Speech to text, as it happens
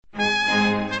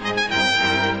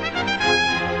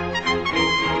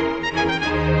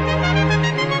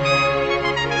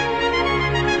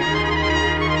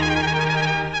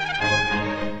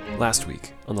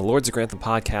on the Lords of Grantham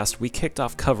podcast, we kicked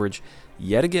off coverage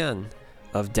yet again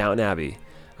of Downton Abbey,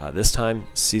 this time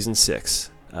Season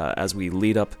 6, as we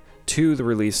lead up to the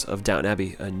release of Downton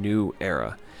Abbey, A New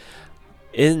Era.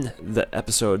 In the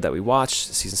episode that we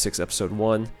watched, Season 6, Episode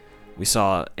 1, we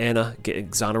saw Anna get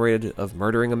exonerated of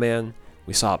murdering a man.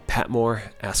 We saw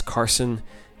Patmore ask Carson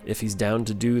if he's down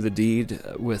to do the deed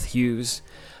with Hughes.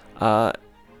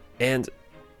 And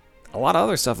a lot of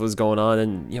other stuff was going on,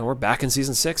 and we're back in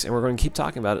Season 6, and we're going to keep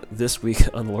talking about it this week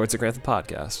on the Lords of Grantham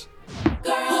podcast.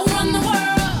 Girls run the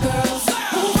world, girls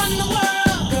who run the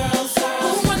world, girls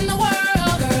who run the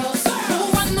world, girls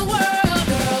who run the world,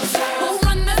 girls who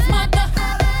run this mother,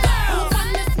 who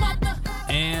run this mother.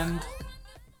 And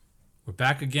we're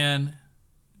back again.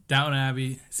 Downton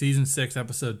Abbey, Season 6,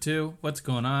 Episode 2. What's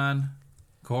going on?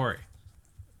 Corey.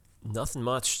 Nothing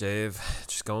much, Dave.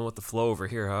 Just going with the flow over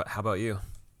here. How about you?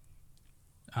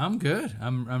 I'm good.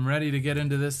 I'm ready to get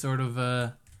into this sort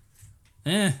of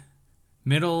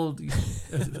middle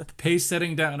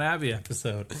pace-setting Downton Abbey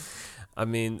episode. I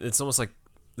mean, it's almost like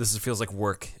this feels like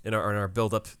work in our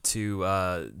build-up to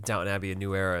Downton Abbey, A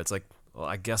New Era. It's like, well,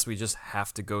 I guess we just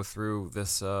have to go through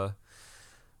this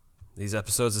these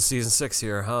episodes of Season 6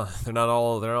 here, huh? They're not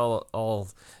all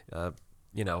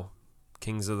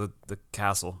kings of the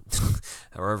castle,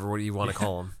 however what do you want to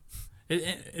call them.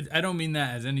 I don't mean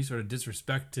that as any sort of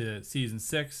disrespect to Season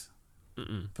 6,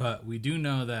 but we do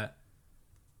know that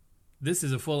this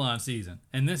is a full-on season.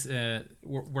 And this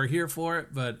we're here for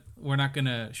it, but we're not going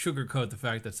to sugarcoat the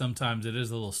fact that sometimes it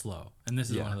is a little slow. And this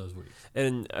is one of those weeks.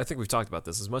 And I think we've talked about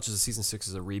this. As much as Season 6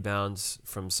 is a rebound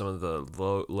from some of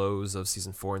the lows of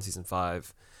Season 4 and Season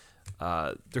 5,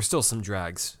 there's still some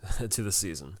drags to the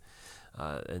season.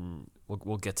 And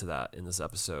we'll get to that in this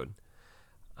episode.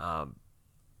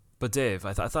 But Dave,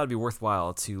 I thought it'd be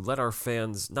worthwhile to let our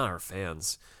fans, not our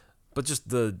fans, but just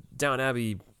the Downton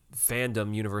Abbey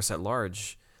fandom universe at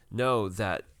large, know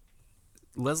that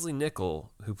Leslie Nichol,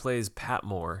 who plays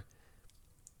Patmore,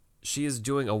 she is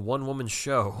doing a one-woman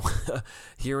show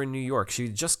here in New York. She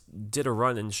just did a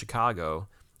run in Chicago,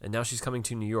 and now she's coming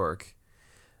to New York,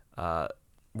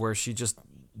 where she just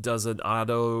does an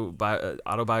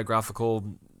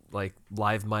autobiographical, like,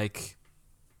 live mic,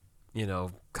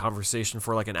 conversation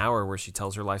for like an hour where she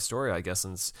tells her life story, I guess,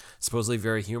 and it's supposedly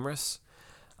very humorous.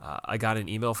 I got an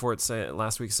email for it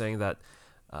last week saying that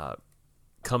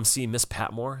come see Miss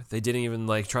Patmore. They didn't even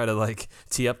try to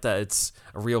tee up that it's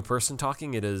a real person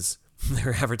talking. It is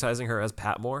they're advertising her as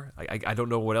Patmore. I don't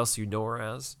know what else you know her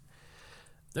as.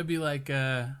 That'd be like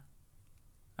I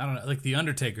don't know, like the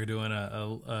Undertaker doing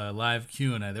a live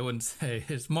Q&A. They wouldn't say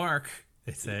it's Mark.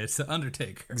 They say it's the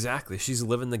Undertaker. Exactly. She's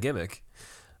living the gimmick.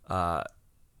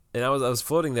 And I was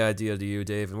floating the idea to you,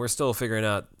 Dave, and we're still figuring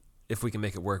out if we can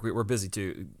make it work. We're busy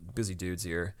dudes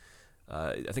here.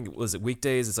 I think was it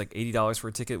weekdays? It's like $80 for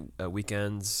a ticket.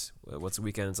 Weekends, what's a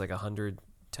weekend? It's like $110,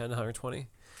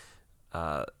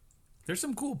 $120. There's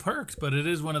some cool perks, but it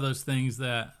is one of those things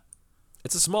that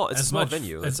it's a small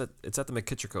venue. It's at the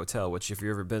McKittrick Hotel, which if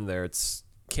you've ever been there, it's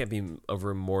can't be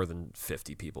over more than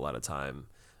 50 people at a time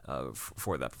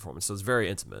for that performance. So it's very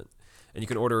intimate, and you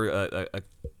can order a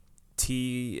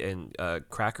tea and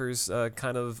crackers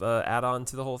kind of add-on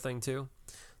to the whole thing too.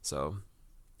 So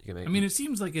you can make. I mean, it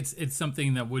seems like it's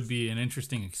something that would be an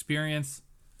interesting experience,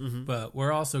 but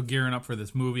we're also gearing up for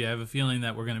this movie. I have a feeling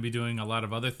that we're going to be doing a lot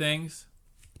of other things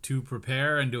to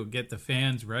prepare and to get the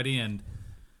fans ready. And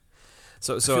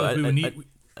so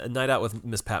a night out with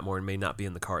Miss Patmore may not be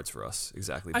in the cards for us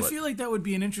exactly. I feel like that would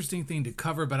be an interesting thing to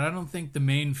cover, but I don't think the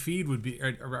main feed would be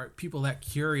are people that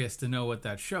curious to know what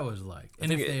that show is like. And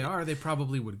if they are, they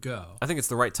probably would go. I think it's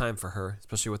the right time for her,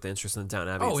 especially with the interest in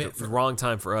Downton Abbey. It's the wrong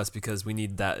time for us because we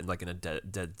need that in a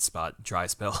dead spot, dry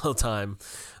spell time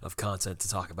of content to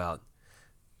talk about.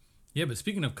 Yeah, but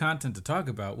speaking of content to talk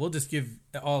about, we'll just give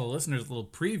all the listeners a little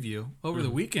preview. Over the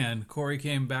weekend, Corey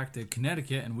came back to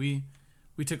Connecticut, and we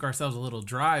took ourselves a little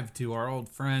drive to our old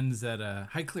friends at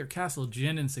Highclere Castle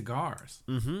Gin and Cigars.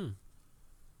 Mm-hmm.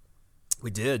 We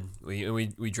did.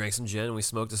 We drank some gin and we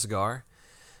smoked a cigar.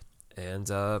 And,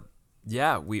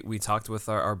 we talked with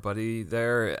our buddy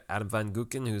there, Adam Van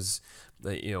Gooken, who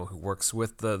works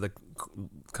with the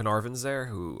Carnarvons there,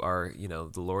 who are,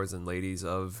 the lords and ladies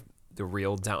of the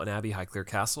real Downton Abbey, Highclere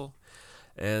Castle.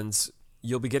 And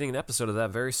you'll be getting an episode of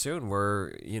that very soon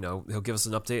where, he'll give us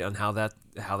an update on how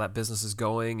that business is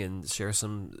going and share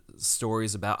some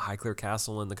stories about Highclere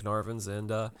Castle and the Carnarvons.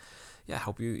 And,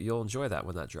 hope you'll enjoy that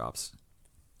when that drops.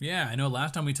 Yeah, I know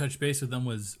last time we touched base with them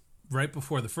was right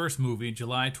before the first movie,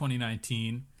 July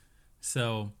 2019.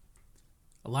 So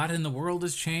a lot in the world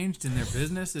has changed, and their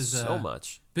business is So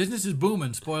much. business is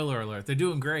booming. Spoiler alert: they're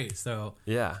doing great. So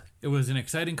Yeah. it was an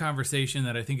exciting conversation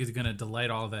that I think is going to delight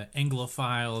all the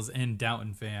Anglophiles and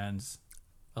Downton fans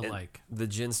alike. The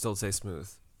gin still tastes smooth.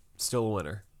 Still a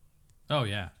winner. Oh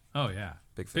yeah, oh yeah,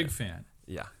 Big fan. big fan.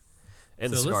 Yeah.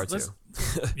 And the So cigar, let's-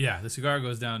 too. Yeah, the cigar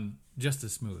goes down just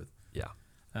as smooth. Yeah.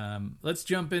 Let's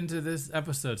jump into this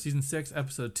episode, season 6,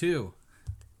 episode 2.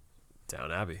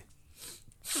 Down Abbey.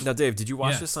 Now, Dave, did you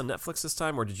watch Yes. this on Netflix this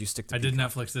time, or did you stick to I did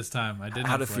Peacock? Netflix this time. I did.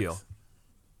 How'd it Netflix. feel?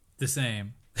 The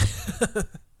same. Did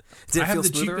I it have feel the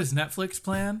smoother? cheapest Netflix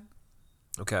plan,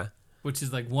 Okay. which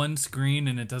is like one screen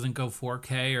and it doesn't go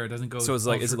 4K or it doesn't go. So is it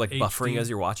like Ultra buffering HD. as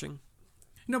you're watching?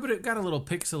 No, but it got a little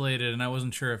pixelated, and I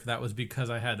wasn't sure if that was because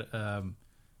I had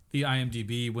the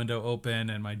IMDb window open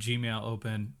and my Gmail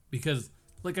open. Because,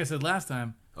 like I said last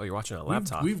time, Oh, you're watching on a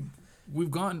laptop.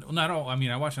 we've gone not all. I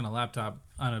mean, I watch on a laptop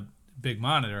on a big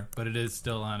monitor, but it is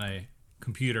still on a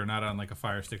computer, not on like a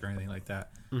Fire Stick or anything like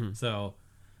that. Mm-hmm. So.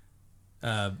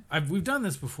 We've done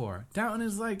this before. Downton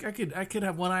is like I could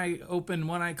have one eye open,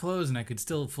 one eye closed, and I could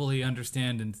still fully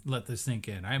understand and let this sink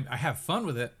in. I have fun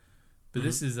with it, but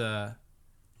this is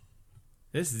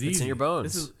easy. It's in your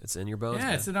bones. This is, It's in your bones. yeah,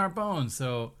 man. it's in our bones.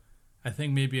 So I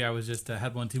think maybe I was just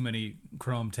had one too many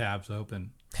Chrome tabs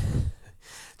open.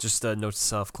 Just note to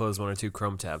self: close 1 or 2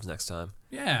 Chrome tabs next time.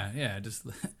 Yeah, just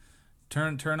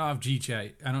turn off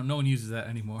GChat. No one uses that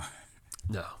anymore.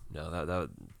 No, that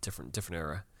different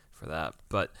era for that.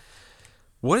 But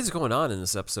what is going on in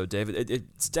this episode, David?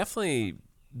 It's definitely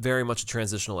very much a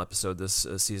transitional episode this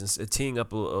season. It's teeing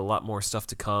up a lot more stuff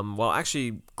to come. Well,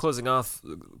 actually, closing off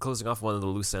one of the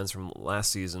loose ends from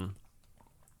last season.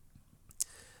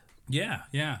 Yeah.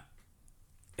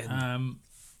 And-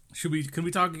 Can we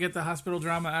get the hospital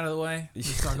drama out of the way?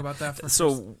 Let's talk about that first.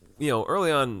 So, early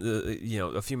on,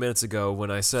 a few minutes ago, when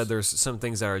I said there's some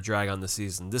things that are a drag on the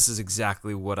season, this is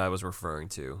exactly what I was referring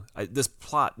to. This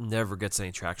plot never gets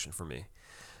any traction for me,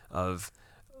 of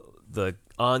the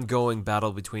ongoing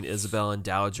battle between Isabel and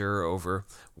Dowager over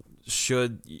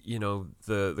should,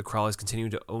 the Crawleys continue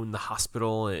to own the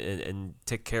hospital and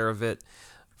take care of it,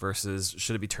 versus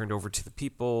should it be turned over to the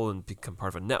people and become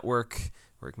part of a network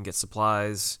where it can get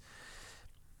supplies.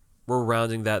 We're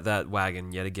rounding that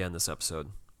wagon yet again this episode.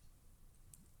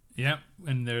 Yep,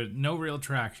 and there's no real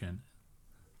traction.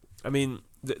 I mean,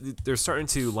 they're starting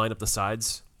to line up the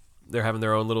sides. They're having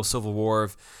their own little civil war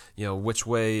of, which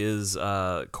way is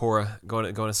Cora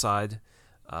going aside.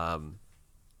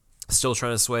 Still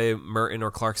trying to sway Merton or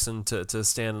Clarkson to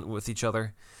stand with each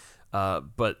other.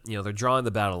 But they're drawing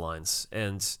the battle lines,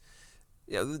 and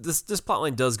this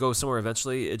plotline does go somewhere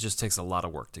eventually. It just takes a lot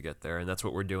of work to get there, and that's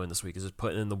what we're doing this week, is just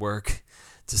putting in the work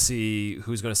to see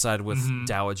who's going to side with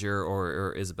Dowager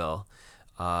or Isabel.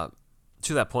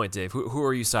 To that point, Dave, who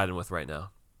are you siding with right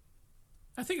now?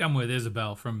 I think I'm with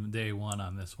Isabel from day one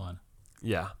on this one.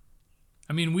 Yeah.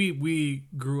 I mean, we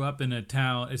grew up in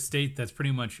a state that's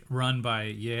pretty much run by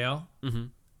Yale.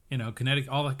 Mm-hmm. Connecticut,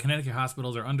 all the Connecticut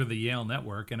hospitals are under the Yale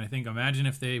network, and I think imagine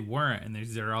if they weren't and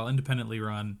they're all independently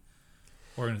run.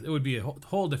 It would be a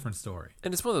whole different story.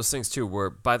 And it's one of those things, too, where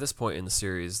by this point in the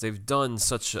series, they've done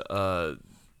such a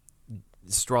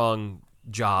strong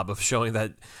job of showing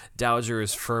that Dowager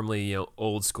is firmly,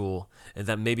 old school, and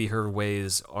that maybe her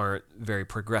ways aren't very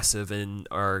progressive and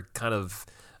are kind of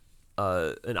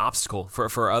an obstacle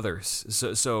for others.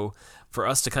 So for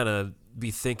us to kind of be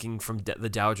thinking from the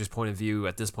Dowager's point of view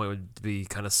at this point would be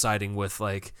kind of siding with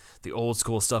like the old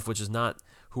school stuff, which is not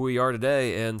who we are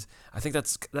today. And I think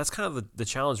that's kind of the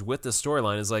challenge with this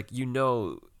storyline, is like,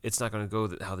 it's not going to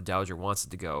go how the Dowager wants it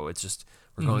to go. It's just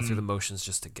we're going through the motions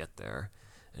just to get there,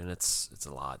 and it's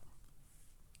a lot.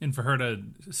 And for her to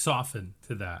soften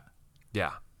to that.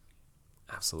 Yeah,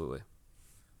 absolutely.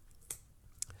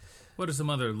 What are some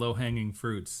other low-hanging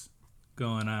fruits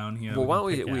going on here? Well, why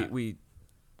don't can pick at? we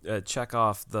check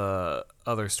off the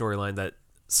other storyline that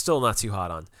still not too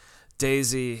hot on.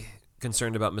 Daisy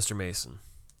concerned about Mr. Mason.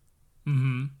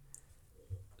 Mm-hmm.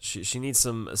 She needs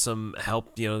some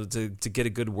help, to get a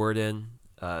good word in.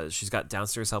 She's got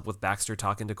downstairs help with Baxter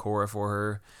talking to Cora for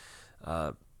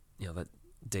her. That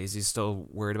Daisy's still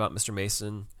worried about Mr.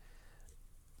 Mason.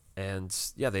 And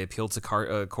they appealed to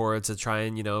Cora to try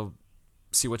and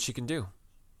see what she can do.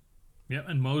 Yep,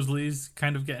 and Mosley's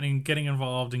kind of getting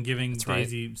involved and giving That's right.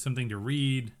 Daisy something to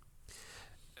read.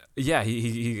 Yeah,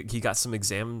 he got some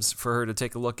exams for her to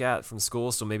take a look at from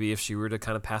school. So maybe if she were to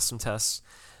kind of pass some tests,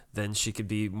 then she could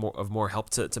be more help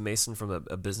to Mason from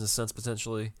a business sense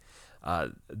potentially.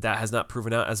 That has not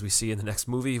proven out, as we see in the next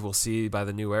movie. We'll see by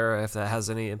the new era if that has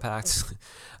any impact.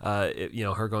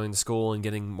 Her going to school and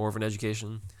getting more of an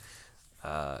education.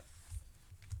 Yeah,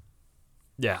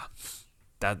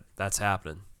 that's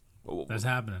happening. That's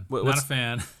happening. What- Not what's- a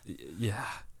fan. Yeah,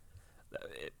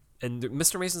 and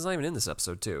Mr. Mason's not even in this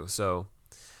episode too. So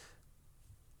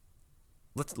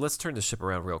let's turn the ship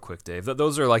around real quick, Dave.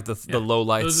 Those are like the low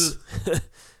lights.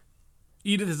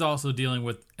 Edith is also dealing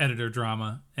with editor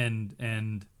drama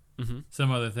and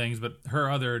some other things, but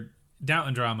her other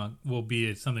Downton drama will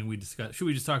be something we discuss. Should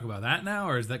we just talk about that now,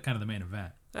 or is that kind of the main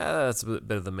event? That's a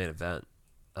bit of the main event.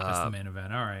 That's the main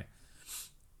event. All right.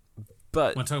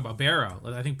 But Want to talk about Barrow?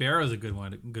 I think Barrow's a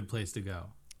good place to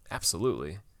go.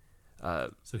 absolutely.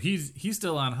 So he's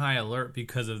still on high alert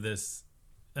because of this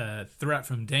threat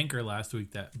from Danker last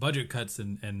week that budget cuts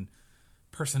and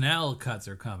personnel cuts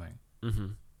are coming. Mm-hmm.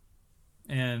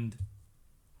 And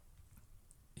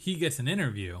he gets an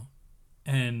interview,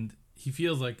 and he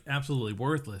feels like absolutely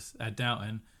worthless at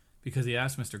Downton because he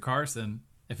asked Mr. Carson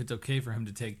if it's okay for him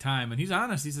to take time. And he's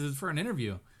honest. He says it's for an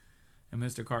interview. And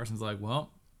Mr. Carson's like,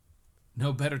 well,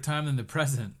 no better time than the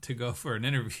present to go for an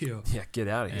interview. Yeah, get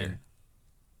out of And here.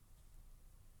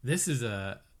 this is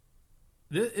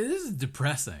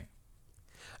depressing.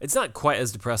 It's not quite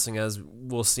as depressing as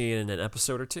we'll see in an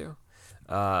episode or two.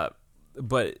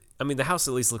 But I mean, the house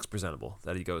at least looks presentable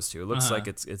that he goes to. It looks like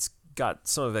it's got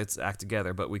some of its act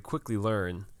together, but we quickly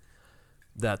learn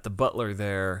that the butler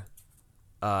there,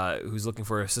 who's looking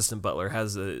for an assistant butler,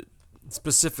 has a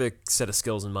specific set of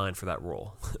skills in mind for that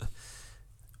role.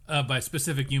 By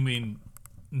specific, you mean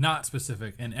not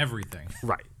specific and everything.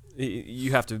 Right.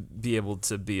 You have to be able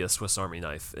to be a Swiss Army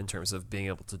knife in terms of being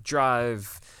able to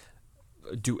drive,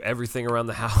 do everything around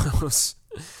the house.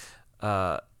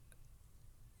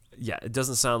 Yeah, it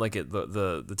doesn't sound like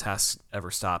the tasks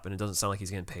ever stop, and it doesn't sound like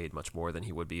he's getting paid much more than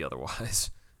he would be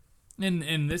otherwise.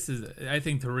 And this is, I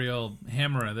think, the real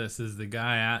hammer of this is the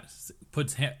guy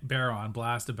puts Barrow on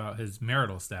blast about his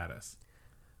marital status.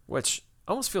 Which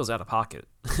almost feels out of pocket,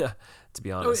 to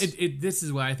be honest. This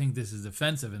is why I think this is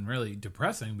offensive and really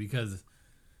depressing, because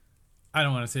I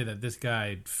don't want to say that this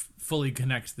guy fully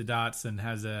connects the dots and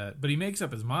but he makes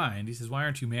up his mind. He says, "Why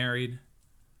aren't you married?"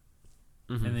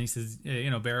 Mm-hmm. And then he says,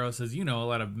 Barrow says, a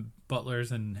lot of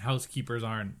butlers and housekeepers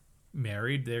aren't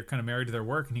married. They're kind of married to their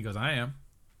work. And he goes, "I am."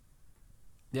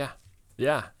 Yeah.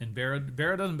 Yeah. And Barrow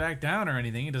doesn't back down or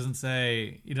anything. He doesn't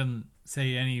say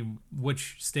any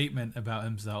which statement about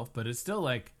himself, but it's still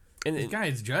like this guy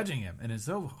is judging him, and it's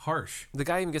so harsh. The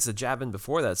guy even gets a jab in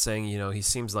before that, saying, he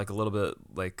seems like a little bit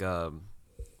like,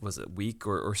 was it weak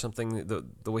or something?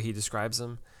 The way he describes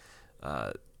him,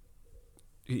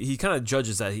 he kind of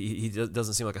judges that he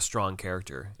doesn't seem like a strong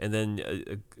character, and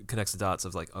then connects the dots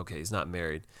of like, okay, he's not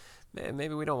married. Man,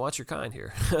 maybe we don't want your kind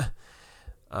here,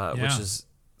 which is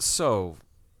so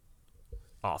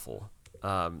awful.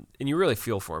 And you really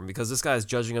feel for him, because this guy is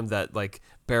judging him that like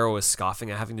Barrow is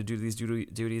scoffing at having to do these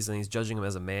duties, and he's judging him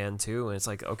as a man too. And it's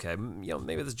like, okay,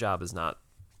 maybe this job is not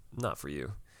for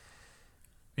you.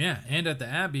 Yeah, and at the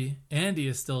Abbey, Andy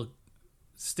is still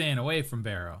staying away from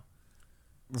Barrow.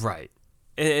 Right.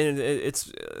 And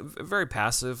it's very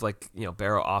passive, like,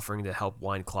 Barrow offering to help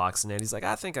wind clocks, and Andy's like,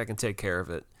 I think I can take care of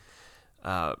it.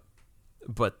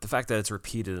 But the fact that it's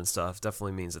repeated and stuff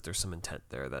definitely means that there's some intent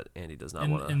there that Andy does not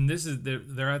want to. And this is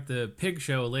they're at the pig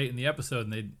show late in the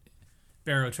episode, and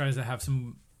Barrow tries to have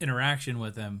some interaction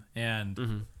with him,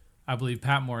 and I believe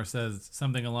Patmore says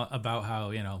something about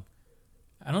how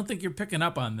I don't think you're picking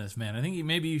up on this, man. I think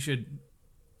maybe you should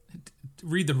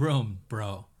read the room,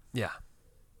 bro. Yeah.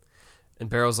 And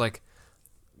Barrow's like,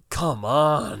 come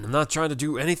on, I'm not trying to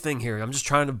do anything here. I'm just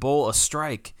trying to bowl a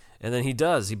strike. And then he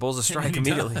does. He bowls a strike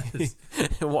immediately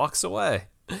and walks away.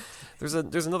 There's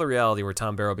another reality where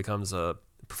Tom Barrow becomes a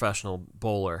professional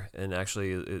bowler and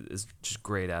actually is just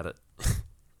great at it.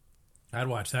 I'd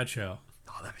watch that show.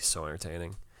 Oh, that'd be so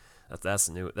entertaining. That's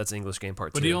English Game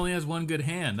Part 2. But he only has one good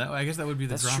hand. I guess that would be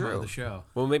the drama of the show.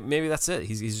 Well, maybe that's it.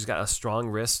 He's just got a strong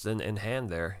wrist and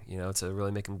hand there, to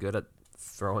really make him good at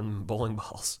throwing bowling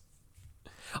balls.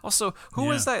 Also,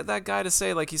 who is that guy to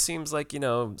say like he seems like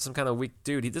some kind of weak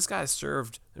dude? This guy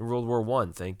served in World War I.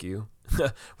 Thank you.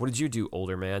 What did you do,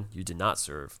 older man? You did not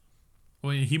serve.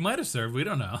 Well, he might have served. We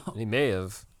don't know. He may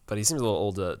have, but he seems a little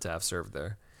old to have served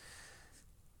there.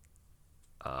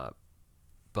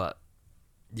 But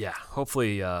yeah,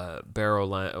 hopefully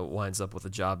Barrow winds up with a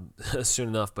job soon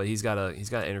enough. But he's got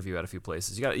to interview at a few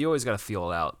places. You always got to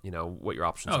feel it out. What your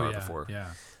options are before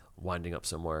winding up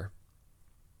somewhere.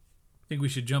 I think we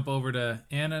should jump over to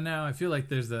Anna now. I feel like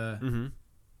there's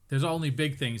only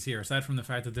big things here, aside from the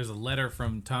fact that there's a letter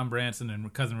from Tom Branson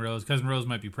and Cousin Rose. Cousin Rose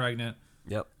might be pregnant.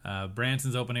 Yep.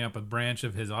 Branson's opening up a branch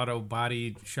of his auto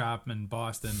body shop in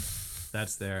Boston.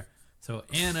 That's there. So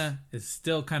Anna is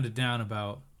still kind of down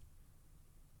about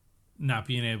not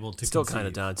being able to Still conceive. kind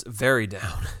of down. It's very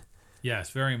down. Yes,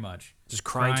 very much. Just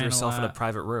crying to Crying a herself in a lot.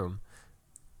 private room.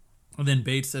 And then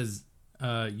Bates says,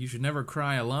 you should never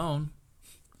cry alone.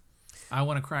 I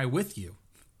want to cry with you.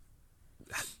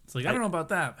 It's like, I don't know about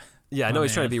that. Yeah, I my know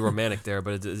he's trying to man. be romantic there,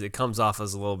 but it comes off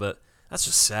as a little bit. That's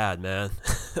just sad, man.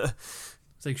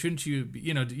 It's like, shouldn't you,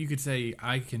 you could say,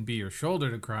 I can be your shoulder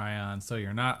to cry on so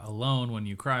you're not alone when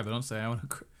you cry, but don't say, I want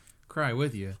to cry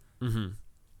with you. Mm-hmm.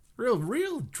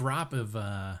 Real drop of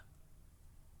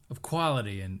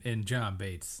quality in John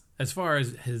Bates. As far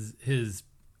as his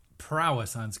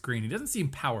prowess on screen, he doesn't seem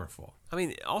powerful. I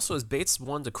mean, also, is Bates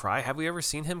one to cry? Have we ever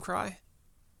seen him cry?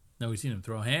 No, we've seen him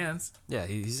throw hands. Yeah,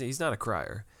 he's not a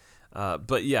crier.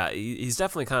 But yeah, he's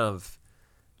definitely kind of...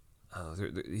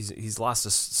 he's lost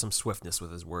some swiftness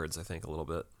with his words, I think, a little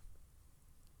bit.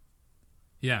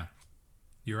 Yeah,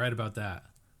 you're right about that.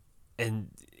 And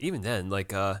even then,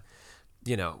 like,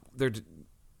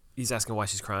 he's asking why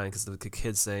she's crying because the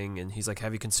kid's saying, and he's like,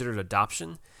 have you considered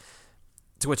adoption?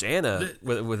 To which Anna,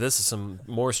 with this is some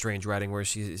more strange writing where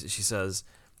she says,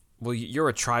 well, you're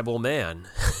a tribal man.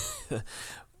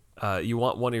 You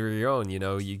want one of your own,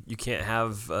 you can't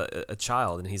have a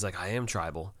child. And he's like, I am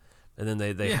tribal. And then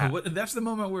they that's the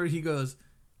moment where he goes,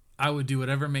 I would do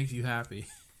whatever makes you happy.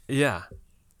 yeah.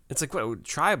 It's like, what,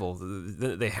 tribal?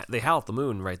 They howl at the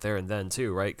moon right there and then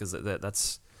too, right? Because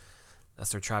that's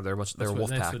their tribe. They're a wolf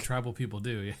That's pack. what tribal people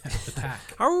do. Yeah, the pack.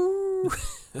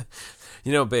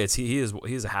 Bates,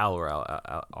 he's a howler,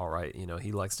 all right.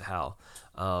 He likes to howl.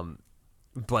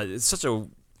 But it's such a...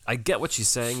 I get what she's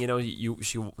saying.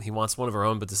 He wants one of her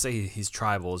own, but to say he's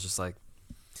tribal is just like...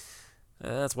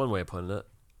 that's one way of putting it.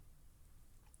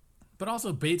 But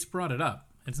also, Bates brought it up.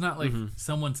 It's not like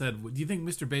someone said, do you think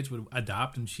Mr. Bates would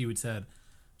adopt? And she would said,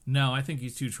 no, I think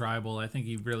he's too tribal. I think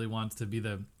he really wants to be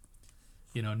the,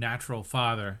 natural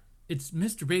father. It's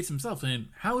Mr. Bates himself saying,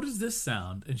 how does this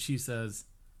sound? And she says,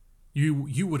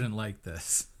 you wouldn't like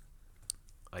this.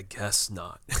 I guess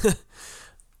not.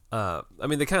 I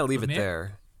mean, they kind of leave it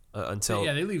there until...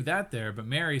 Yeah, they leave that there. But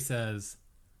Mary finds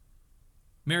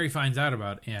out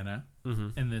about Anna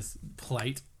and this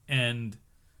plight and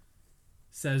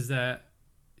says that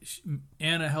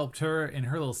Anna helped her in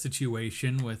her little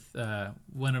situation with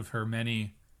one of her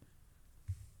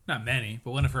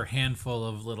one of her handful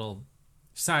of little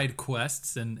side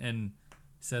quests and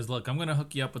says, look, I'm going to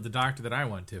hook you up with the doctor that I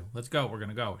went to. Let's go. We're going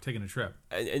to go. We're taking a trip.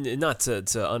 And not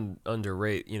to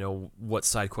underrate, what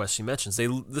side quest she mentions.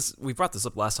 We brought this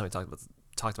up last time we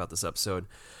talked about this episode.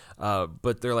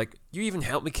 But they're like, you even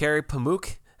helped me carry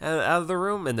Pamuk out of the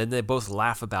room, and then they both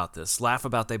laugh about this. Laugh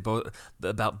about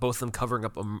both them covering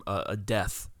up a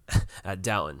death at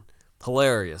Downton.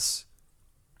 Hilarious.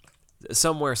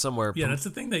 Somewhere. Yeah, that's the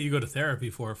thing that you go to therapy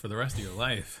for the rest of your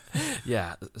life.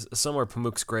 Yeah, somewhere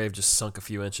Pamuk's grave just sunk a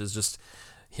few inches, just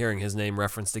hearing his name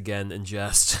referenced again in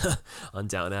jest on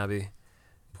Downton Abbey.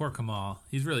 Poor Kamal.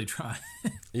 He's really trying.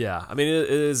 Yeah, I mean, it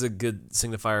is a good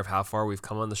signifier of how far we've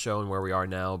come on the show and where we are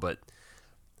now, but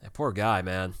that poor guy,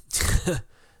 man.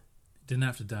 Didn't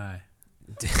have to die.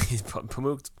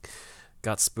 Pamuk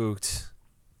got spooked,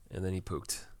 and then he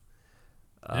pooked.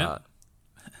 Yep.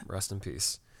 Rest in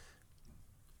peace.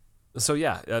 So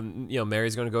yeah,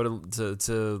 Mary's going to go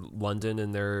to London,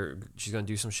 and she's going to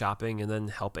do some shopping, and then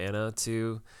help Anna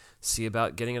to see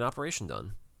about getting an operation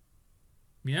done.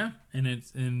 Yeah,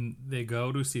 and they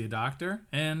go to see a doctor,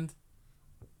 and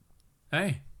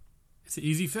hey, it's an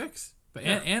easy fix. But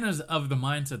Yeah. Anna's of the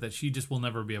mindset that she just will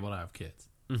never be able to have kids.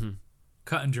 Mm-hmm.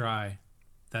 Cut and dry.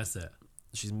 That's it.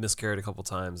 She's miscarried a couple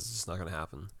times. It's just not going to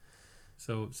happen.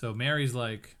 So Mary's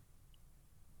like,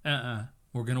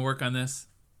 we're gonna work on this.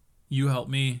 You help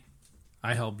me,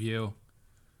 I help you.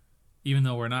 Even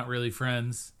though we're not really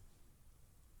friends,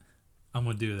 I'm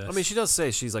gonna do this. I mean, she does say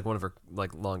she's like one of her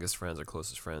longest friends or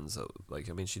closest friends. So,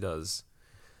 she does.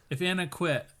 If Anna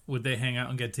quit, would they hang out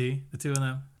and get tea, the two of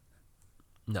them?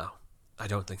 No, I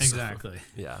don't think Exactly. so.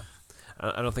 Yeah,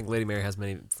 I don't think Lady Mary has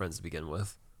many friends to begin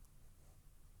with.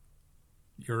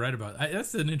 You're right about that.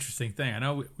 That's an interesting thing. I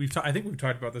know I think we've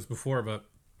talked about this before, but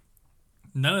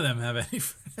none of them have any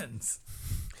friends.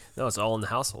 No, it's all in the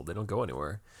household. They don't go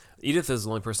anywhere. Edith is the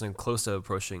only person close to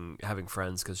approaching having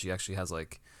friends because she actually has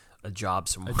a job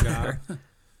somewhere.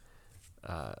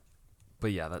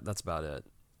 But yeah, that's about it.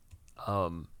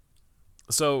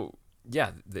 So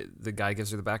yeah, the guy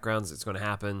gives her the backgrounds. It's going to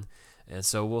happen, and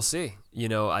so we'll see.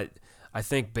 I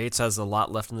think Bates has a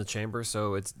lot left in the chamber,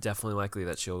 so it's definitely likely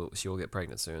that she will get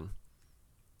pregnant soon.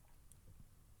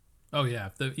 Oh yeah,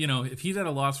 if he's at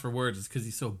a loss for words, it's because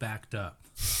he's so backed up.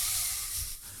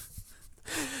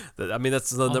 I mean, that's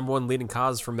the number one leading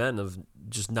cause for men of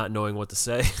just not knowing what to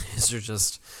say. Is they're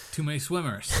just Too many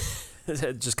swimmers.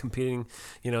 just competing,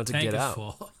 to Tank get is out.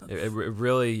 full. It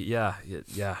really, yeah.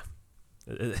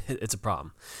 It's a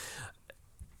problem.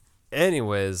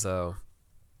 Anyways, though,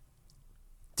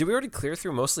 did we already clear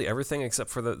through mostly everything except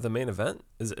for the main event?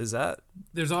 Is that?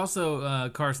 There's also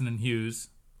Carson and Hughes.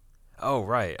 Oh,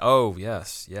 right. Oh,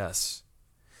 yes.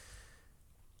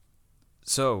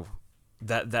 So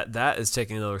that is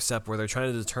taking another step where they're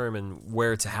trying to determine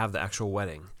where to have the actual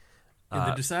wedding.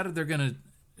 And they decided they're going to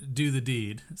do the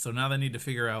deed, so now they need to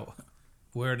figure out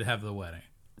where to have the wedding.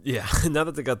 Yeah, now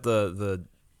that they got the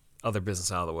other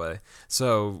business out of the way.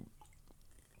 So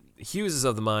Hughes is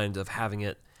of the mind of having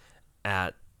it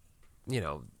at,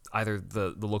 either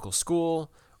the local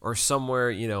school or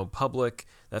somewhere, public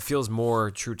that feels more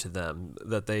true to them,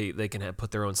 that they can put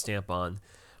their own stamp on.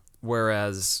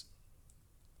 Whereas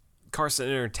Carson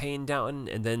entertained Downton,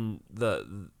 and then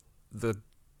the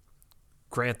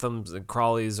Granthams and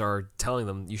Crawleys are telling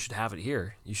them, you should have it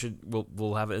here.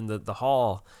 We'll have it in the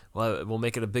hall. We'll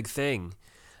make it a big thing.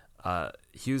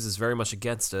 Hughes is very much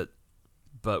against it,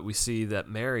 but we see that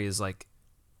Mary is like,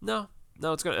 no,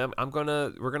 we're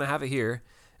gonna have it here.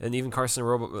 And even Carson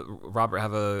and Robert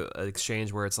have an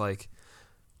exchange where it's like,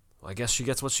 well, I guess she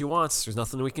gets what she wants. There's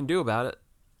nothing we can do about it.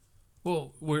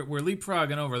 Well, we're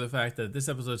leapfrogging over the fact that this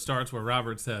episode starts where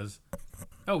Robert says,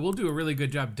 oh, we'll do a really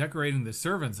good job decorating the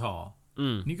servants' hall.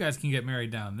 And you guys can get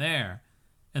married down there.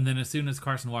 And then as soon as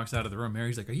Carson walks out of the room,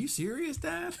 Mary's like, are you serious,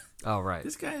 Dad? Oh, right.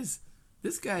 This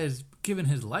guy's given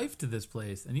his life to this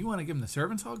place, and you want to give him the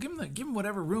servants' hall? Give him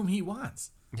whatever room he wants.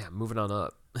 Yeah, moving on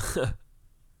up.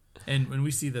 And when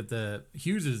we see that the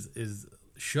Hughes is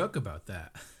shook about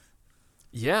that.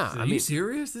 Yeah, Are you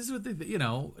serious? This is what they,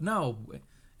 no.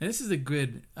 And this is a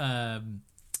good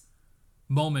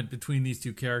moment between these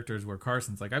two characters where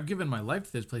Carson's like, I've given my life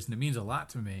to this place, and it means a lot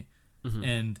to me. Mm-hmm.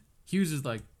 And Hughes is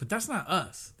like, but that's not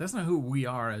us. That's not who we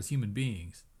are as human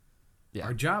beings. Yeah.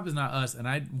 Our job is not us, and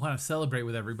I want to celebrate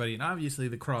with everybody. And obviously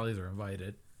the Crawleys are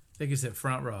invited. They can sit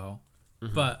front row.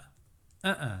 Mm-hmm. But,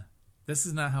 this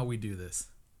is not how we do this.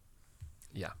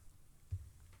 Yeah.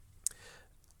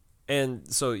 And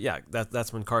so, yeah,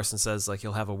 that's when Carson says, like,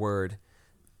 he'll have a word,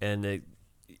 and it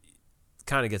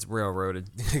kind of gets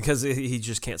railroaded because he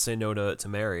just can't say no to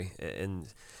Mary.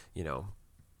 And,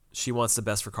 she wants the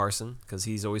best for Carson because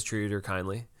he's always treated her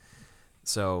kindly.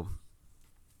 So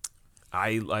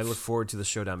I look forward to the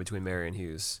showdown between Mary and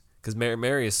Hughes because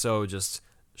Mary is so just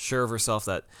sure of herself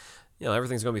that,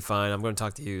 everything's going to be fine. I'm going to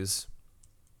talk to Hughes.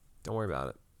 Don't worry about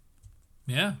it.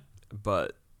 Yeah.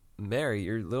 But Mary,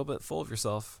 you're a little bit full of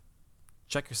yourself.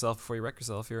 Check yourself before you wreck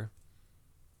yourself here.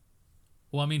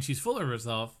 Well, I mean, she's full of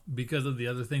herself because of the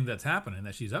other thing that's happening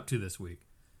that she's up to this week.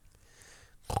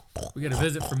 We got a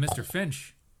visit from Mr.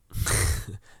 Finch.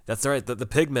 That's right. The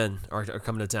pigmen are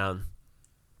coming to town.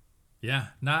 Yeah,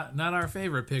 not our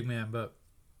favorite pigman, but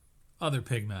other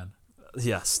pigmen.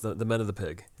 Yes, the men of the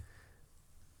pig.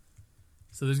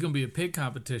 So there's going to be a pig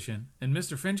competition, and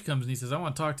Mr. Finch comes and he says, I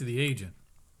want to talk to the agent.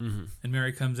 Mm-hmm. And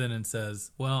Mary comes in and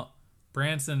says, well,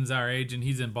 Branson's our agent.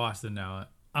 He's in Boston now.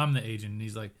 I'm the agent. And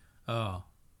he's like, oh.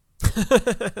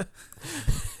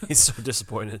 He's so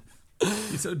disappointed.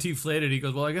 He's so deflated. He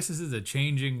goes, well, I guess this is a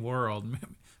changing world. If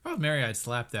I was Mary, I'd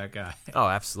slap that guy. Oh,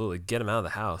 absolutely. Get him out of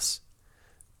the house.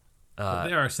 But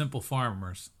they are simple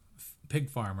farmers, pig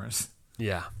farmers.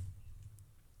 Yeah.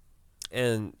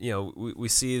 And, we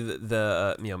see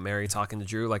the Mary talking to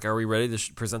Drew, like, are we ready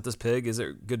to present this pig? Is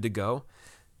it good to go?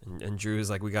 And Drew is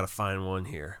like, we got to find one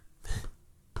here.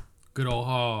 Good old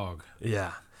hog.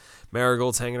 Yeah.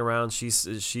 Marigold's hanging around. She,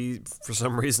 for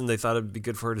some reason, they thought it'd be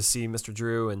good for her to see Mr.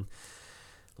 Drew. And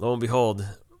lo and behold,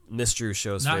 Miss Drew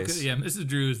shows face. Good. Yeah, Mrs.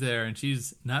 Drew's there, and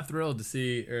she's not thrilled to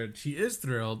see, or she is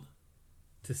thrilled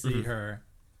to see her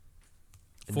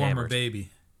former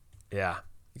baby. Yeah.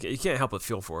 You can't help but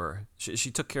feel for her. She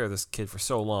took care of this kid for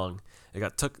so long. It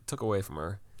got took away from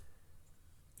her.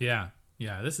 Yeah.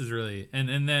 Yeah, this is really...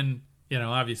 And then,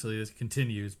 obviously this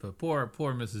continues, but poor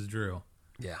Mrs. Drew.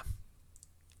 Yeah.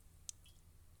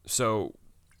 So,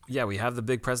 yeah, we have the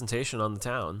big presentation on the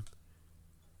town.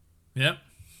 Yep.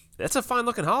 It's a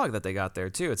fine-looking hog that they got there,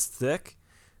 too. It's thick.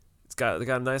 They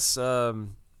got a nice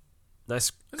coat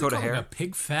of hair. Like a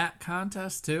pig fat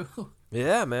contest, too?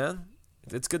 Yeah, man.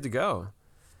 It's good to go.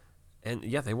 And,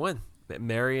 yeah, they won.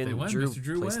 Mary and Drew Mr.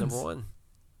 Drew placed wins. number 1.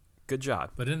 Good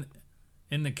job. But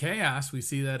in the chaos, we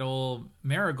see that old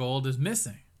Marigold is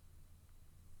missing.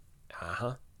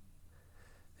 Uh-huh.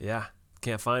 Yeah,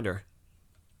 can't find her.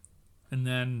 And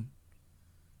then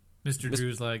Mr.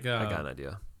 Drew's like, I got an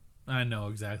idea. I know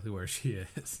exactly where she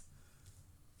is.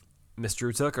 Miss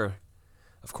Drew took her,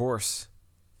 of course.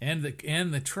 And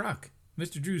the truck,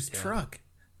 Mr. Drew's truck.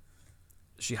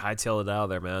 She hightailed it out of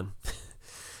there, man.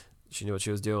 She knew what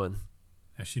she was doing.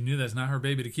 And she knew that's not her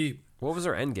baby to keep. What was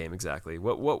her end game exactly?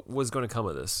 What was going to come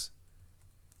of this?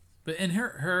 But in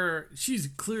she's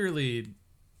clearly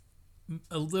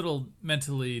a little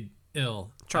mentally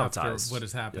ill Traumatized. after what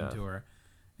has happened to her.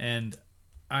 And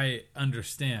I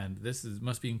understand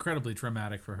must be incredibly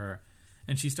traumatic for her.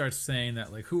 And she starts saying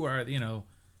that, like, who are,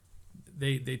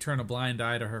 they turn a blind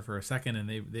eye to her for a second,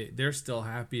 and they're still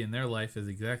happy, and their life is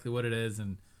exactly what it is.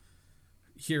 And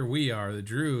here we are, the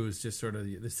Drews, just sort of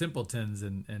the simpletons,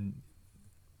 and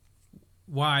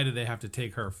why do they have to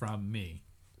take her from me?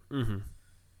 Mm-hmm. Do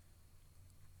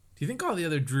you think all the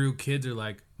other Drew kids are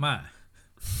like, Ma,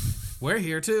 we're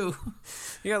here too?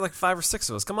 You got like 5 or 6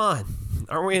 of us. Come on.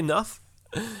 Aren't we enough?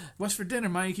 What's for dinner,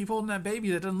 Ma? You keep holding that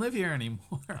baby that doesn't live here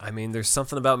anymore. I mean, there's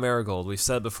something about Marigold. We've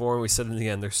said it before and we said it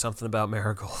again. There's something about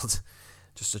Marigold.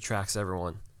 Just attracts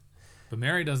everyone. But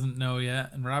Mary doesn't know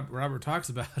yet, and Robert talks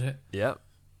about it. Yep.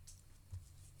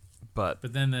 But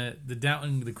then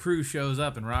the crew shows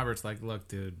up, and Robert's like, "Look,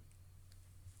 dude,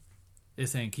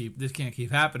 this can't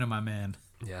keep happening, my man."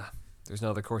 yeah, there's no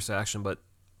other course of action but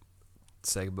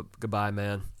say goodbye,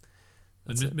 man.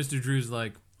 And Mr. Drew's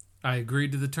like, "I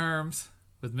agreed to the terms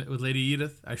with Lady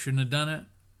Edith. I shouldn't have done it.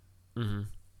 Mm-hmm.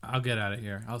 I'll get out of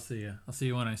here. I'll see you. I'll see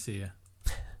you when I see you."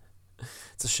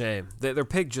 It's a shame. Their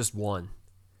pig just won.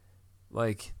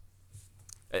 Like,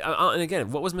 and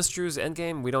again, what was Miss Drew's end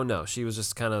game? We don't know. She was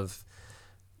just kind of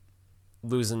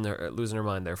losing her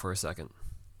mind there for a second.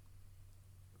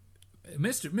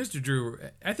 Mr. Drew,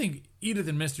 I think Edith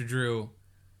and Mr. Drew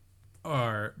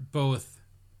are both,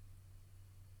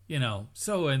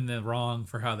 so in the wrong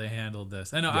for how they handled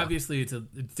this. I know, obviously, it's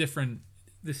different.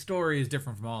 The story is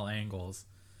different from all angles.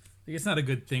 Like, it's not a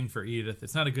good thing for Edith.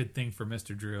 It's not a good thing for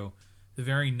Mr. Drew. It's a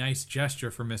very nice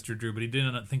gesture for Mr. Drew, but he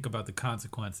didn't think about the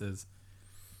consequences.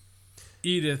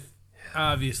 Edith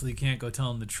obviously can't go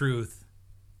tell him the truth,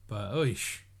 but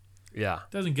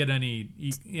doesn't get any,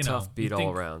 tough beat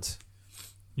all around.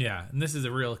 Yeah, and this is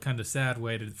a real kind of sad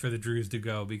way for the Drews to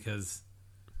go because,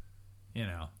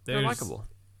 they're likable.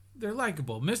 They're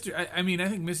likable. I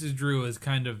think Mrs. Drew is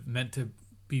kind of meant to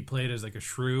be played as like a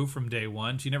shrew from day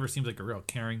one. She never seems like a real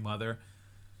caring mother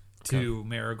to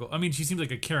Marigold. I mean, she seems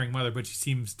like a caring mother, but she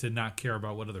seems to not care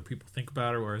about what other people think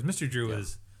about her, whereas Mr. Drew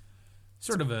is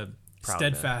sort of a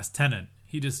steadfast tenant.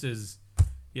 He just is,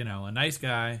 a nice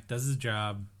guy, does his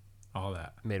job, all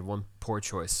that. Made one poor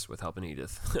choice with helping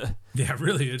Edith. Yeah,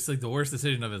 really. It's like the worst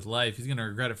decision of his life. He's going to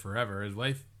regret it forever. His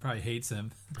wife probably hates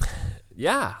him.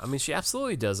 Yeah, I mean, she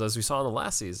absolutely does, as we saw in the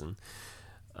last season.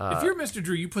 If you're Mr.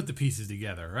 Drew, you put the pieces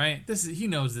together, right? He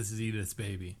knows this is Edith's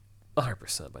baby.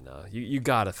 100% by now. You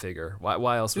gotta figure.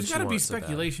 Why else would There's she got to want be it so bad?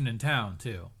 speculation in town,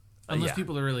 too. Unless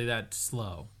people are really that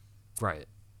slow. Right.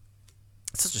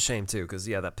 It's such a shame, too, because,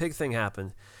 that pig thing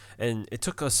happened, and it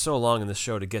took us so long in the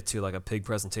show to get to, like, a pig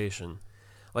presentation.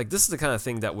 Like, this is the kind of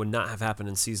thing that would not have happened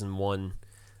in Season 1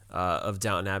 of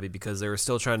Downton Abbey, because they were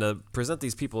still trying to present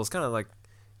these people as kind of like,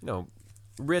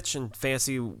 rich and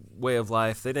fancy way of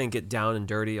life. They didn't get down and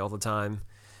dirty all the time.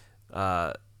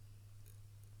 But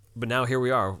now here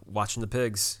we are, watching the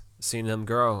pigs, seeing them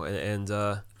grow, and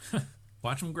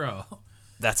watch them grow.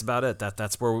 That's about it.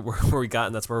 That's where we got,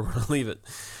 and that's where we're going to leave it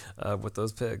with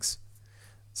those pigs.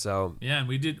 So yeah, and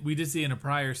we did see in a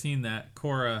prior scene that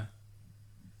Cora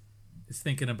is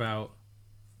thinking about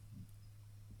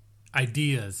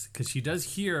ideas because she does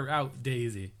hear out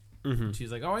Daisy. Mm-hmm.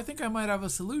 She's like, "Oh, I think I might have a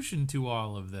solution to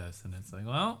all of this," and it's like,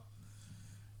 "Well,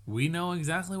 we know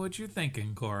exactly what you're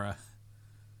thinking, Cora."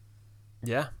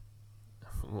 Yeah.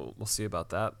 We'll see about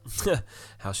that.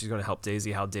 How she's going to help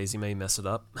Daisy, how Daisy may mess it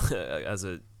up as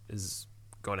it is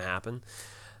going to happen.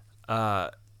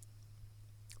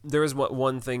 There is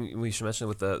one thing we should mention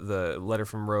with the letter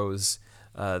from Rose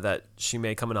that she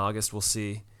may come in August, we'll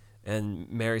see. And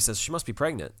Mary says she must be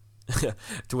pregnant.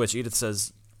 To which Edith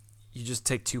says, you just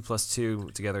take 2 + 2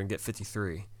 together and get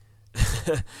 53.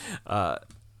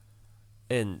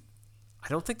 And I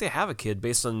don't think they have a kid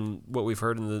based on what we've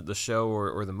heard in the show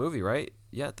or the movie, right?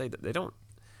 Yeah, they don't.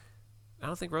 I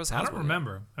don't think Rose has one. I don't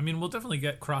remember. I mean, we'll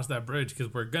definitely cross that bridge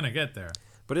because we're going to get there.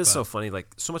 But it's so funny. Like,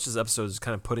 so much of this episode is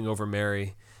kind of putting over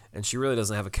Mary, and she really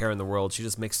doesn't have a care in the world. She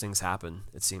just makes things happen,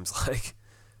 it seems like.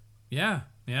 Yeah.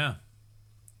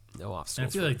 No obstacles. And I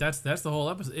feel like that's the whole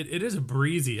episode. It is a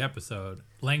breezy episode,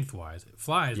 lengthwise. It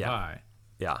flies by.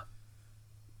 Yeah.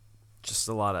 Just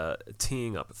a lot of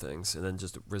teeing up of things, and then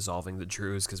just resolving the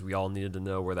Drews, because we all needed to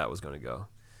know where that was going to go.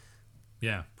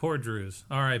 Yeah, poor Drews.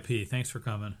 R.I.P. Thanks for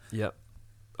coming. Yep.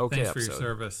 Okay Thanks for episode. your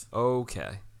service.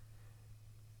 Okay.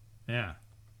 Yeah.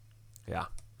 Yeah.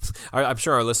 I'm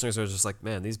sure our listeners are just like,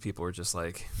 man, these people are just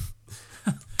like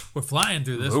We're flying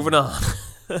through this. moving one.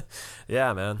 on.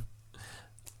 Yeah, man.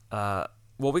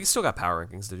 Well, we still got power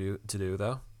rankings to do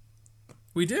though.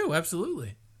 We do,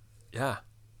 absolutely. Yeah.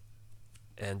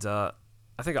 And I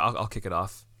think I'll kick it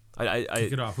off. I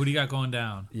Kick it off. Who do you got going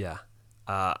down? Yeah.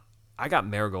 I got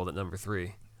Marigold at number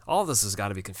 3. All of this has got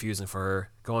to be confusing for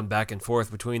her, going back and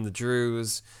forth between the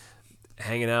Drews,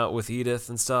 hanging out with Edith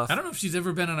and stuff. I don't know if she's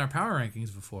ever been on our power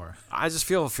rankings before. I just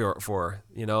feel for her.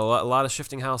 You know, a lot of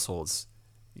shifting households.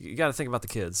 You got to think about the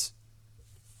kids.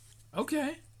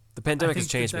 Okay. The pandemic has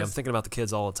think changed me. I'm that's- thinking about the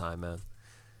kids all the time, man.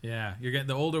 Yeah, you're getting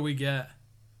the older we get.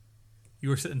 You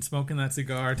were sitting smoking that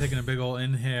cigar, taking a big old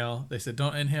inhale. They said,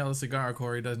 "Don't inhale the cigar,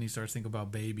 Corey." Doesn't he? Starts thinking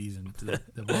about babies and the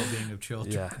well-being of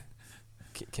children. Yeah.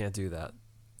 Can't do that.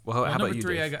 Well, how Well, about number you,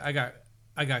 3, Dave?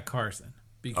 I got Carson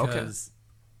because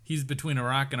he's between a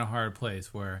rock and a hard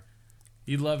place where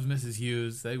he loves Mrs.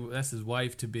 Hughes. That's his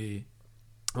wife to be.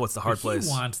 What's the hard But place?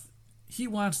 He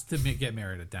wants to get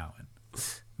married at Downton.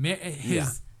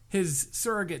 His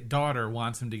surrogate daughter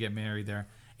wants him to get married there,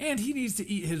 and he needs to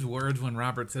eat his words when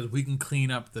Robert says we can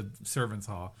clean up the servants'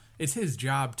 hall. It's his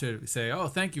job to say, "Oh,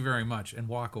 thank you very much," and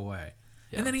walk away.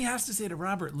 Yeah. And then he has to say to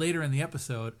Robert later in the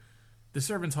episode, "The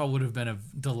servants' hall would have been a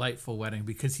delightful wedding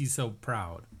because he's so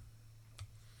proud."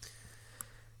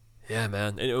 Yeah,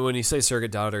 man. And when you say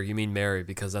surrogate daughter, you mean Mary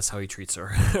because that's how he treats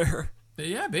her.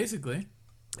 Yeah, basically.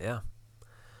 Yeah.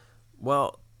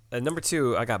 Well, at number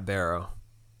 2, I got Barrow.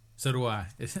 So do I.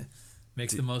 It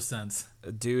makes the most sense.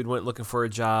 A dude went looking for a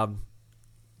job,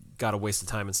 got a waste of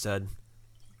time instead.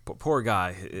 Poor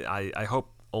guy. I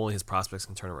hope only his prospects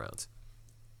can turn around.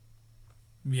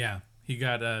 Yeah, he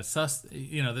got sus.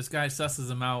 You know, this guy susses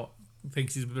him out,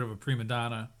 thinks he's a bit of a prima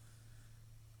donna,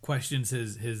 questions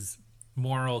his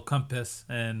moral compass,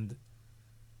 and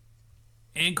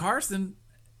Carson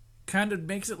kind of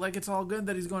makes it like it's all good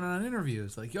that he's going on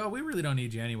interviews. Like, yo, we really don't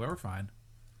need you anywhere. We're fine.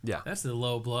 Yeah. That's the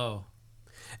low blow.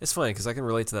 It's funny because I can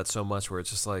relate to that so much where it's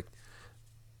just like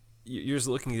you're just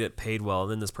looking to get paid well,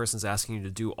 and then this person's asking you to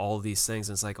do all these things,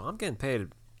 and it's like, well, I'm getting paid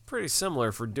pretty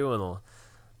similar for doing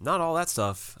not all that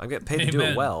stuff. I'm getting paid to do it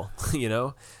Amen. well. You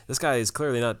know, this guy is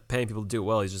clearly not paying people to do it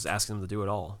well. He's just asking them to do it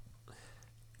all.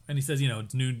 And he says, you know,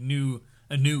 it's a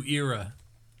new era.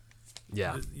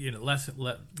 Yeah. You know,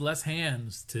 less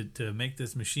hands to make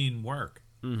this machine work.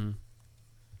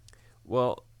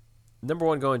 Well, number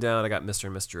 1 going down, I got Mr.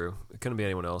 and Miss Drew. It couldn't be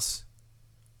anyone else.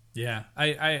 Yeah,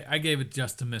 I gave it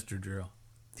just to Mr. Drew.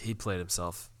 He played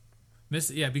himself.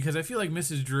 Because I feel like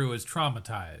Mrs. Drew is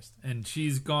traumatized, and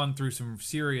she's gone through some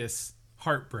serious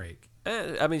heartbreak.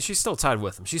 I mean, she's still tied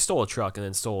with him. She stole a truck and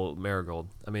then stole Marigold.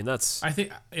 I mean, that's... I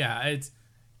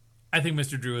think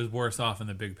Mr. Drew is worse off in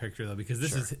the big picture though, because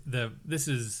this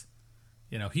is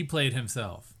you know, he played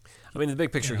himself. I mean, in the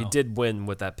big picture, he did win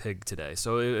with that pig today.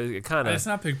 So it kind of... It's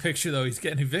not big picture though. He's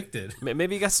getting evicted.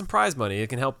 Maybe he got some prize money. It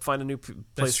can help find a new place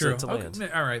That's true. to land.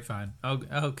 Okay, all right, fine.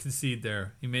 I'll concede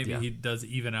there. Yeah. He does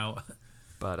even out.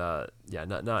 But yeah,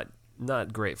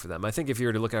 not great for them. I think if you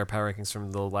were to look at our power rankings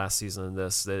from the last season and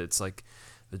this, that it's like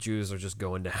the Jews are just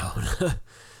going down.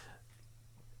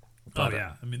 Oh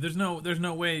yeah, I mean, there's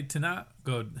no way to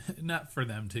not for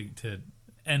them to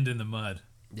end in the mud.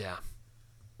 Yeah.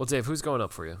 Well, Dave, who's going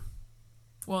up for you?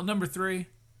 Well, number 3,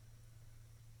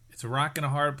 it's a rock and a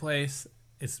hard place.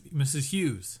 It's Mrs.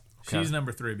 Hughes. Okay. She's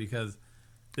number 3 because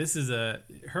this is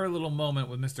her little moment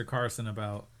with Mr. Carson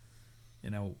about,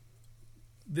 you know,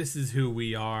 this is who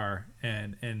we are,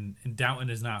 and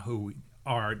Downton is not who we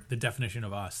are. The definition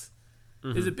of us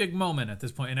is a big moment at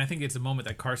this point, and I think it's a moment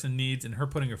that Carson needs. And her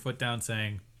putting her foot down,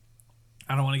 saying,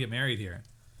 "I don't want to get married here,"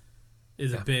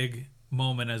 is a big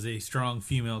moment as a strong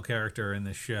female character in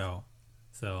this show.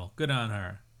 So good on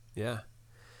her. Yeah.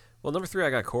 Well, number 3, I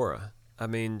got Cora. I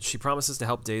mean, she promises to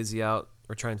help Daisy out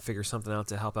or try and figure something out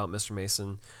to help out Mr.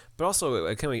 Mason. But also,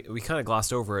 we kind of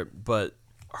glossed over it, but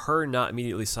her not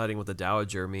immediately siding with the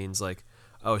Dowager means like,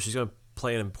 oh, she's going to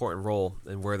play an important role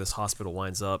in where this hospital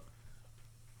winds up.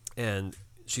 And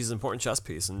she's an important chess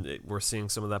piece, and we're seeing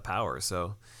some of that power.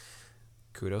 So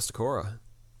kudos to Cora.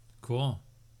 Cool.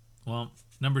 Well,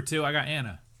 number 2, I got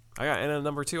Anna. I got Anna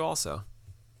number 2 also.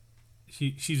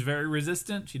 She's very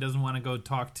resistant. She doesn't want to go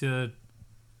talk to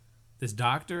this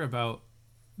doctor about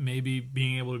maybe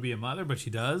being able to be a mother, but she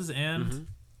does. And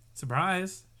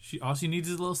surprise, all she needs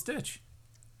is a little stitch.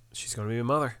 She's going to be a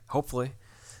mother, hopefully,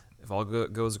 if all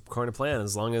goes according to plan,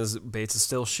 as long as Bates is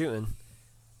still shooting.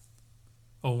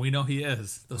 Oh, we know he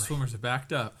is. Those swimmers are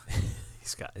backed up.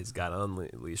 He's got to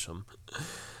unleash them.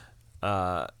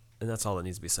 And that's all that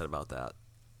needs to be said about that.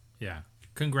 Yeah.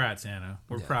 Congrats, Anna.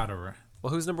 We're Yeah. proud of her.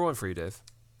 Well, who's number one for you, Dave?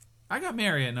 I got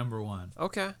Mary at number 1.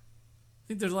 Okay. I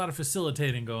think there's a lot of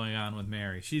facilitating going on with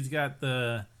Mary. She's got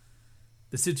the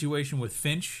situation with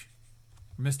Finch.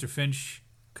 Mr. Finch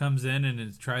comes in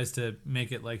and tries to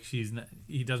make it like he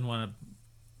doesn't want to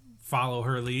follow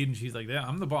her lead, and she's like, "Yeah,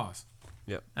 I'm the boss.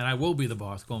 Yep. And I will be the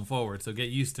boss going forward, so get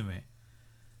used to me."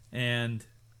 And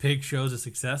Pig shows a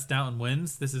success. Downton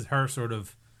wins. This is her sort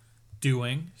of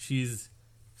doing. She's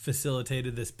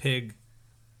facilitated this pig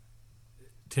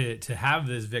to have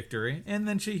this victory, and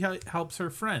then she helps her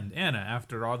friend Anna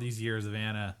after all these years of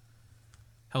Anna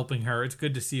helping her. It's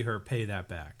good to see her pay that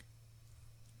back.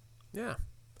 Yeah.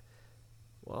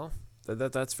 Well,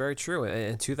 that's very true.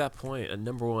 And to that point, at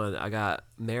number 1, I got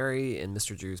Mary and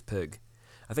Mr. Drew's pig.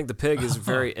 I think the pig is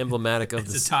very emblematic of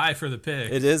It's this. a tie for the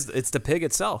pig. It is. It's the pig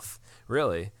itself,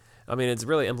 really. I mean, it's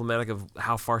really emblematic of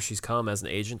how far she's come as an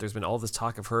agent. There's been all this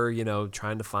talk of her,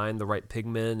 trying to find the right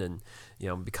pigmen and,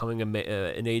 becoming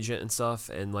an agent and stuff.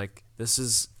 And, like, this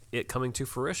is it coming to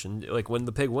fruition. Like, when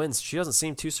the pig wins, she doesn't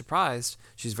seem too surprised.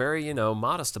 She's very,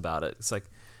 modest about it. It's like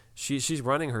she's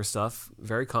running her stuff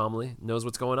very calmly, knows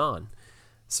what's going on.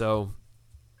 So,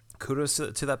 kudos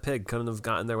to that pig. Couldn't have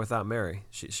gotten there without Mary.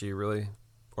 She really,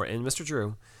 and Mr.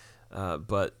 Drew,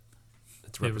 but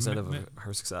it's representative of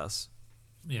her success.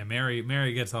 Yeah,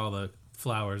 Mary gets all the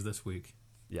flowers this week.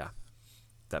 Yeah,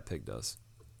 that pig does.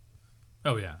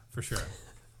 Oh yeah, for sure.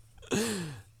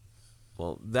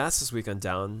 Well, that's this week on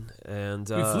Down, and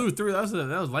We flew through. That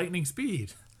was lightning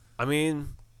speed. I mean,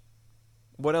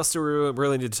 what else do we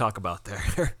really need to talk about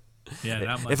there? Yeah,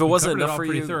 not much. If it We wasn't covered enough all for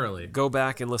pretty you, thoroughly. go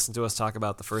back and listen to us talk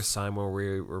about the first time where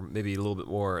we were maybe a little bit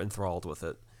more enthralled with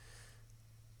it.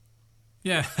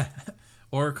 Yeah,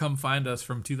 or come find us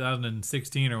from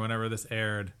 2016 or whenever this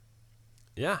aired,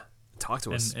 Yeah, talk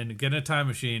to us. and get in a time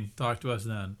machine. Talk to us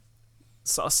then.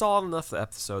 Solid enough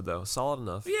episode, though. Solid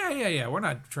enough. Yeah. We're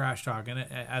not trash talking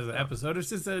it as an episode. It's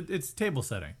just it's table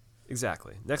setting.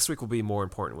 Exactly. Next week will be more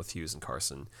important with Hughes and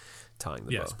Carson tying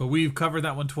the Yes, bow. but we've covered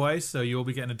that one twice, so you'll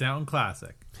be getting a Downton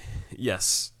classic.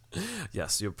 Yes.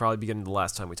 You'll probably be getting the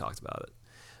last time we talked about it.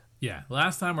 Yeah,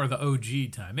 last time or the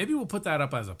OG time. Maybe we'll put that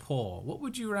up as a poll. What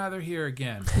would you rather hear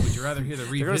again? Would you rather hear the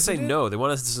revisit? They're going to say no. They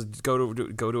want us to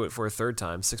go to it for a third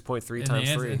time. 6.3 And times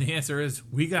the 3. and the answer is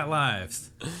we got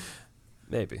lives.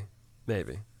 Maybe.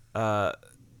 Dave,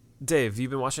 you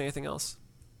been watching anything else?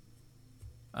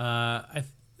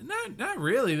 Not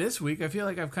really this week. I feel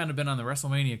like I've kind of been on the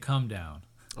WrestleMania come down.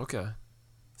 Okay.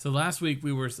 So last week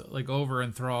we were like over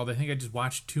enthralled. I think I just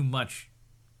watched too much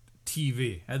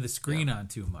TV. I had the screen on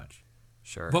too much.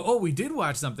 Sure. But we did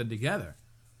watch something together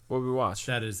What did we watch?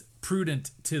 that is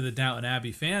prudent to the Downton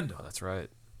Abbey fandom. Oh, that's right.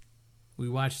 We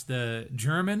watched the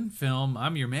German film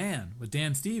I'm Your Man with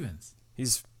Dan Stevens.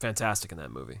 He's fantastic in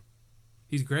that movie.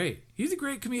 He's great. He's a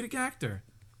great comedic actor.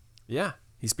 Yeah.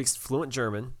 He speaks fluent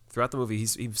German. Throughout the movie, he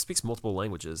speaks multiple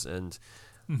languages and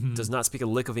does not speak a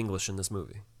lick of English in this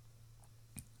movie.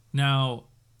 Now,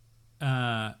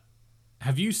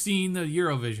 have you seen the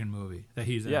Eurovision movie that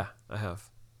he's in? Yeah, I have.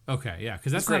 Okay, yeah,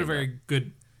 because that's He's not a great in very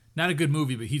good, not a good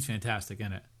movie, but he's fantastic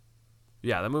in it.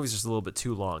 Yeah, that movie's just a little bit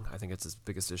too long. I think it's his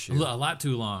biggest issue. A lot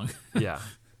too long. Yeah.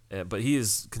 But he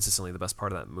is consistently the best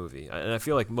part of that movie. And I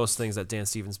feel like most things that Dan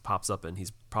Stevens pops up in,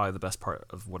 he's probably the best part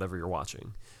of whatever you're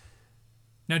watching.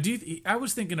 Now, I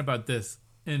was thinking about this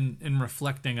in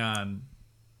reflecting on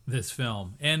this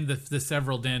film and the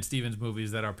several Dan Stevens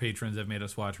movies that our patrons have made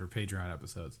us watch for Patreon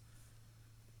episodes.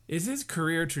 Is his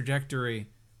career trajectory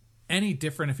any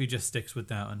different if he just sticks with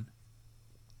Downton?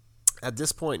 At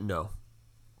this point, no.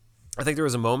 I think there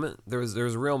was a moment. There was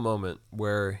a real moment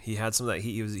where he had some of that.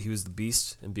 He was the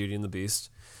Beast in Beauty and the Beast,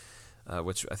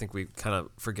 which I think we kind of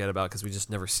forget about because we just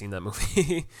never seen that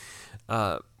movie.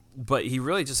 But he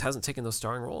really just hasn't taken those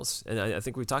starring roles, and I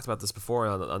think we talked about this before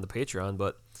on the Patreon.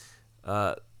 But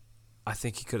I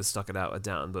think he could have stuck it out at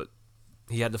Downton, but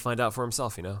he had to find out for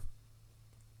himself,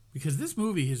 Because this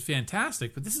movie is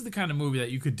fantastic, but this is the kind of movie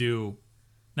that you could do.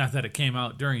 Not that it came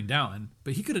out during Downton,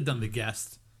 but he could have done The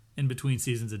Guest in between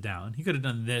seasons of Downton. He could have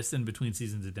done this in between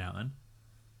seasons of Downton.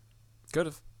 Could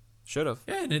have, should have.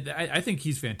 Yeah, and I think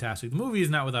he's fantastic. The movie is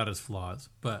not without its flaws,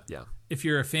 but Yeah. if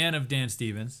you're a fan of Dan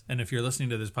Stevens, and if you're listening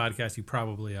to this podcast, you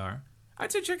probably are,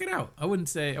 I'd say check it out. I wouldn't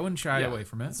shy away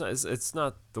from it. It's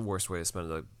not the worst way to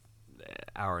spend an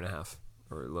hour and a half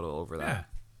or a little over that.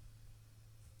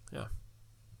 Yeah.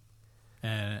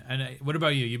 And what about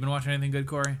you? You been watching anything good,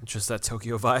 Corey? Just that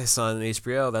Tokyo Vice on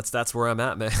HBO. That's where I'm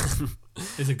at, man.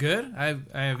 Is it good? I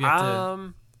have yet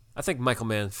to. I think Michael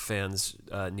Mann fans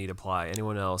need apply.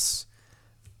 Anyone else?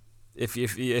 if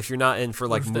you're not in for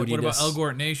like moodiness, What about El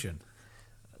Gort Nation?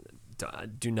 I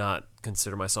do not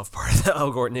consider myself part of the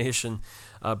El Gort Nation,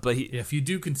 but If you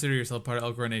do consider yourself part of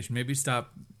El Gort Nation, maybe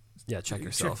stop. check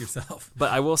yourself. Check yourself.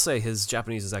 But I will say his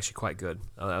Japanese is actually quite good.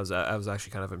 I was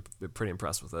actually kind of pretty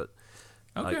impressed with it.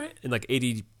 Okay. And like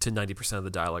 80 to 90% of the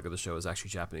dialogue of the show is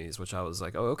actually Japanese, which I was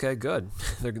like, oh, okay, good.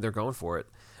 they're going for it.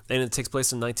 And it takes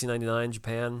place in 1999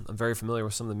 Japan. I'm very familiar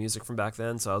with some of the music from back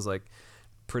then, so I was like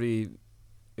pretty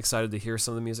excited to hear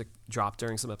some of the music drop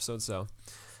during some episodes. So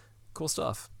cool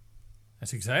stuff.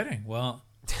 That's exciting. Well,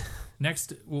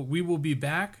 next we will be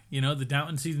back. The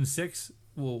Downton season 6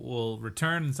 will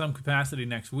return in some capacity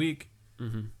next week.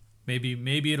 Mm-hmm.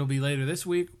 Maybe it'll be later this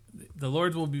week. The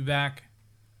Lords will be back.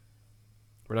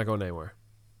 We're not going anywhere.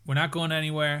 We're not going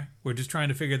anywhere. We're just trying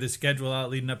to figure the schedule out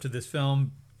leading up to this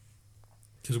film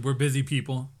because we're busy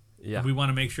people. Yeah. And we want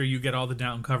to make sure you get all the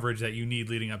Downton coverage that you need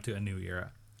leading up to a new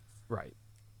era. Right.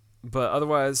 But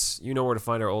otherwise, you know where to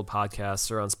find our old podcasts.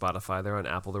 They're on Spotify. They're on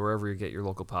Apple. They're wherever you get your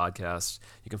local podcasts.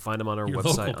 You can find them on our Your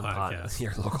website. local podcast.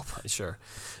 Your local pod, sure.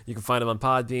 You can find them on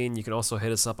Podbean. You can also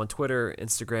hit us up on Twitter,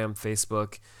 Instagram,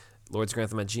 Facebook,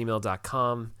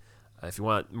 lordsgrantham@gmail.com. If you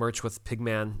want merch with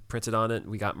Pigman printed on it,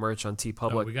 we got merch on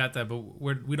TeePublic. No, we got that, but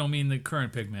we don't mean the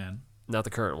current Pigman. Not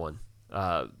the current one.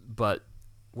 But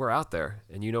we're out there,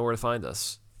 and you know where to find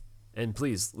us. And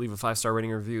please leave a 5-star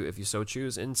rating and review if you so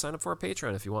choose, and sign up for our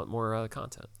Patreon if you want more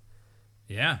content.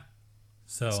 Yeah.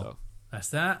 So that's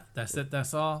that. That's it.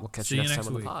 That's all. We'll catch See you next next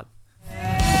time on week. the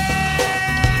pod.